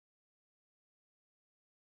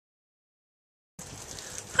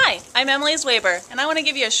I'm Emily Zweber, and I want to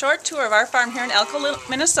give you a short tour of our farm here in Elko,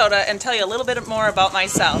 Minnesota, and tell you a little bit more about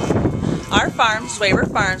myself. Our farm,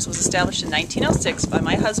 Zweber Farms, was established in 1906 by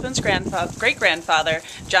my husband's great-grandfather,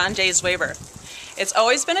 John J. Zweber. It's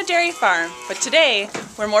always been a dairy farm, but today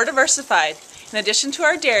we're more diversified. In addition to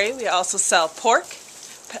our dairy, we also sell pork,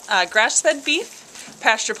 grass-fed beef,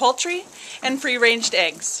 pasture poultry, and free-ranged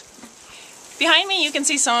eggs. Behind me you can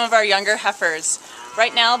see some of our younger heifers.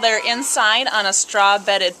 Right now they're inside on a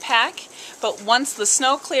straw-bedded pack, but once the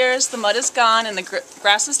snow clears, the mud is gone, and the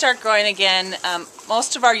grasses start growing again,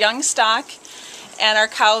 most of our young stock and our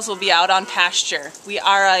cows will be out on pasture. We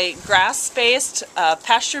are a grass-based,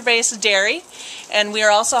 pasture-based dairy, and we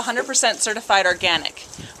are also 100% certified organic.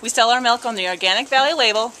 We sell our milk on the Organic Valley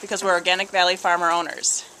label because we're Organic Valley farmer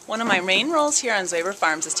owners. One of my main roles here on Zweber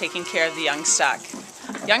Farms is taking care of the young stock.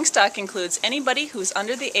 Young stock includes anybody who's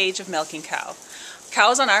under the age of milking cow.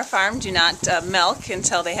 Cows on our farm do not milk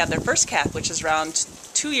until they have their first calf, which is around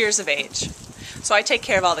 2 years of age. So I take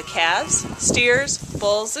care of all the calves, steers,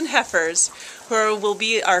 bulls, and heifers who will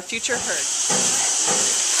be our future herd.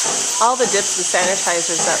 All the dips and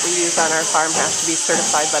sanitizers that we use on our farm have to be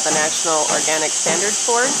certified by the National Organic Standards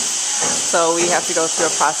Board. So we have to go through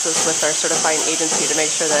a process with our certifying agency to make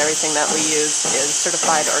sure that everything that we use is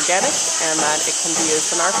certified organic and that it can be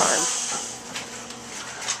used on our farm.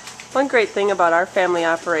 One great thing about our family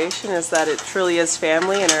operation is that it truly is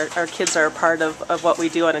family, and our kids are a part of what we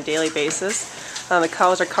do on a daily basis. The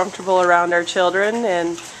cows are comfortable around our children,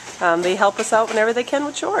 and they help us out whenever they can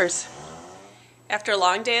with chores. After a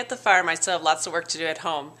long day at the farm, I still have lots of work to do at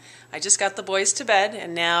home. I just got the boys to bed,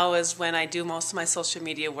 and now is when I do most of my social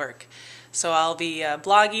media work. So I'll be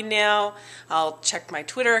blogging now, I'll check my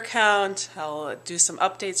Twitter account, I'll do some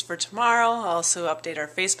updates for tomorrow, I'll also update our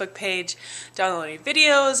Facebook page, download any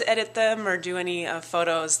videos, edit them, or do any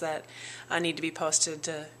photos that need to be posted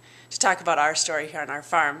to talk about our story here on our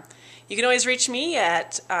farm. You can always reach me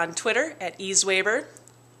on Twitter at @ezweber.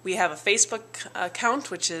 We have a Facebook account,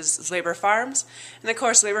 which is Zweber Farms, and of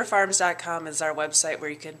course zweberfarms.com is our website where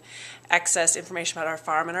you can access information about our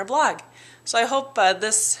farm and our blog. So I hope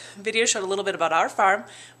this video showed a little bit about our farm,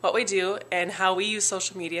 what we do, and how we use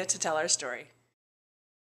social media to tell our story.